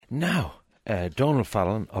Now, Donald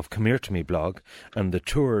Fallon of Come Here To Me blog and the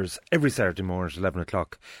tours every Saturday morning at 11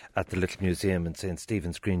 o'clock at the Little Museum in St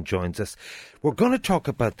Stephen's Green joins us. We're going to talk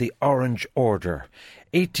about the Orange Order.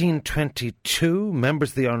 1822, members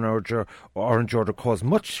of the Orange Order caused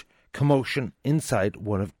much commotion inside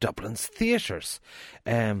one of Dublin's theatres.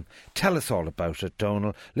 Tell us all about it,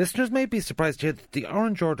 Donald. Listeners may be surprised to hear that the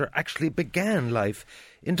Orange Order actually began life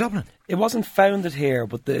in Dublin. It wasn't founded here,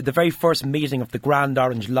 but the very first meeting of the Grand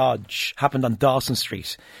Orange Lodge happened on Dawson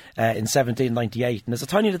Street in 1798. And there's a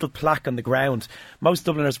tiny little plaque on the ground. Most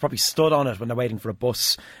Dubliners probably stood on it when they're waiting for a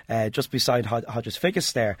bus, just beside Hodges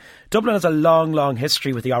Figgis there. Dublin has a long, long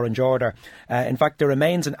history with the Orange Order. In fact, there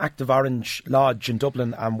remains an active Orange Lodge in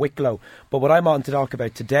Dublin and Wicklow. But what I'm on to talk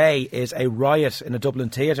about today is a riot in a Dublin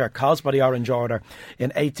theatre caused by the Orange Order in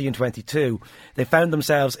 1822. They found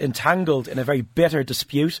themselves entangled in a very bitter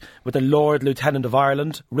dispute with the Lord Lieutenant of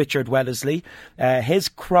Ireland, Richard Wellesley. His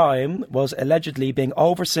crime was allegedly being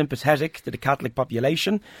over-sympathetic to the Catholic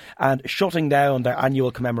population and shutting down their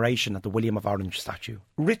annual commemoration at the William of Orange statue.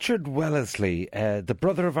 Richard Wellesley, the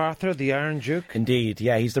brother of Arthur, the Iron Duke? Indeed,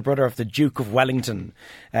 yeah, he's the brother of the Duke of Wellington,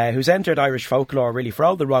 who's entered Irish folklore really for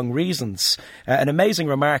all the wrong reasons. An amazing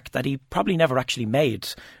remark that he probably never actually made.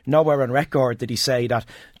 Nowhere on record did he say that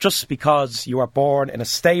just because you are born in a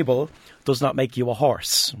stable does not make you a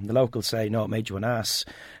horse. The locals say, no, it made you an ass.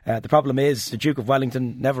 The problem is the Duke of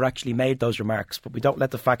Wellington never actually made those remarks, but we don't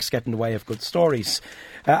let the facts get in the way of good stories.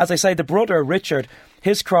 As I say, the brother, Richard,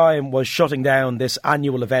 his crime was shutting down this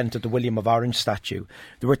annual event at the William of Orange statue.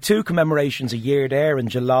 There were 2 commemorations a year there, in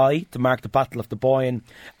July to mark the Battle of the Boyne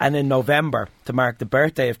and in November to mark the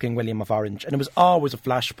birthday of King William of Orange, and it was always a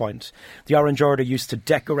flashpoint. The Orange Order used to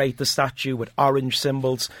decorate the statue with orange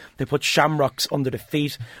symbols. They put shamrocks under the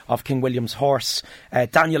feet of King William's horse.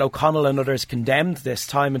 Daniel O'Connell and others condemned this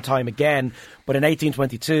time and time again, but in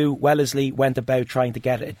 1822 Wellesley went about trying to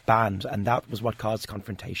get it banned, and that was what caused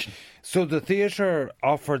confrontation. So the theatre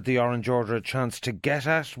offered the Orange Order a chance to get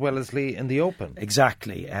at Wellesley in the open?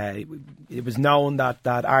 Exactly. It was known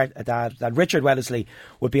that Richard Wellesley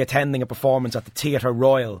would be attending a performance at the Theatre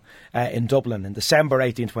Royal in Dublin in December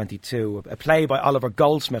 1822. A play by Oliver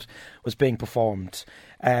Goldsmith was being performed.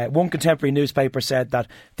 One contemporary newspaper said that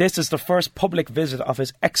this is the first public visit of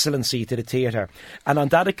His Excellency to the theatre, and on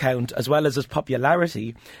that account, as well as his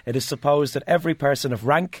popularity, it is supposed that every person of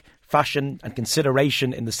rank, fashion and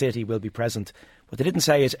consideration in the city will be present. What they didn't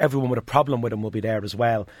say is everyone with a problem with him will be there as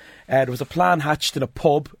well. There was a plan hatched in a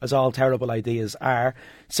pub, as all terrible ideas are.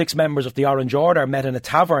 6 members of the Orange Order met in a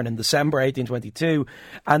tavern in December 1822,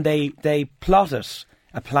 and they plotted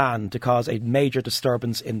a plan to cause a major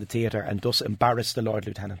disturbance in the theatre and thus embarrass the Lord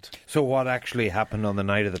Lieutenant. So what actually happened on the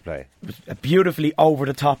night of the play? A beautifully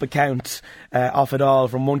over-the-top account of it all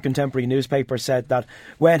from one contemporary newspaper said that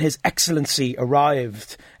when His Excellency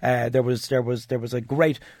arrived, there was a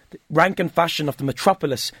great rank and fashion of the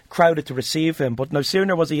metropolis crowded to receive him, but no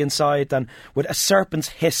sooner was he inside than with a serpent's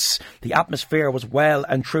hiss the atmosphere was well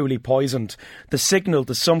and truly poisoned, the signal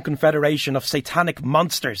to some confederation of satanic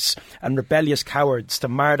monsters and rebellious cowards to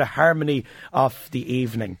mar the harmony of the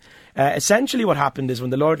evening. Essentially what happened is when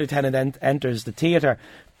the Lord Lieutenant enters the theatre,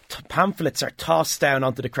 pamphlets are tossed down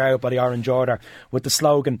onto the crowd by the Orange Order with the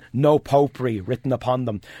slogan "No Popery" written upon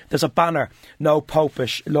them. There's a banner, "No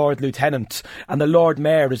Popish Lord Lieutenant," and the Lord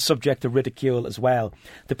Mayor is subject to ridicule as well.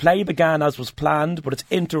 The play began as was planned, but it's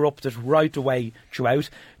interrupted right away throughout.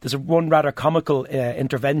 There's one rather comical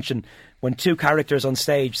intervention when 2 characters on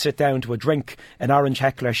stage sit down to a drink. An orange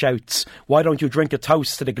heckler shouts, "Why don't you drink a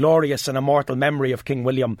toast to the glorious and immortal memory of King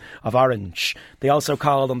William of Orange?" They also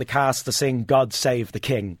called on the cast to sing "God Save the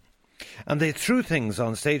King." And they threw things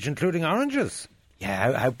on stage, including oranges.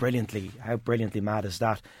 Yeah, how brilliantly mad is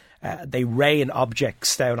that? They rain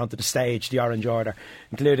objects down onto the stage, the Orange Order,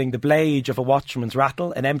 including the blade of a watchman's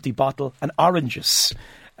rattle, an empty bottle, and oranges.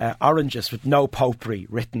 Oranges with "No Popery"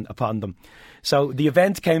 written upon them. So the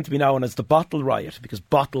event came to be known as the Bottle Riot because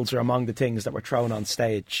bottles are among the things that were thrown on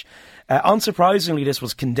stage. Unsurprisingly, this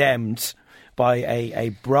was condemned by a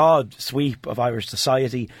broad sweep of Irish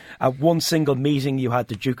society. At one single meeting, you had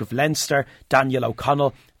the Duke of Leinster, Daniel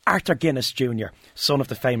O'Connell, Arthur Guinness Jr., son of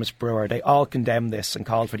the famous brewer. They all condemned this and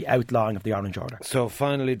called for the outlawing of the Orange Order. So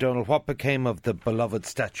finally, Donald, what became of the beloved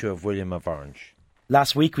statue of William of Orange?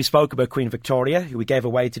 Last week we spoke about Queen Victoria, who we gave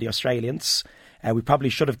away to the Australians. We probably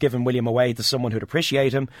should have given William away to someone who'd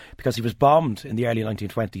appreciate him because he was bombed in the early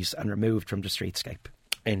 1920s and removed from the streetscape.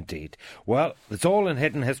 Indeed. Well, it's all in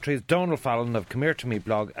Hidden Histories. Donal Fallon of Come Here To Me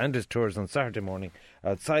blog and his tours on Saturday morning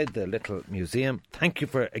outside the little museum. Thank you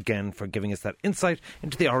again for giving us that insight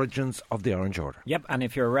into the origins of the Orange Order. Yep, and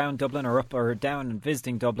if you're around Dublin or up or down and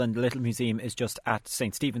visiting Dublin, the little museum is just at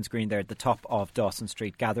St Stephen's Green there at the top of Dawson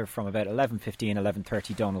Street. Gather from about 11:15,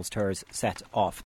 11:30. Donal's tours set off.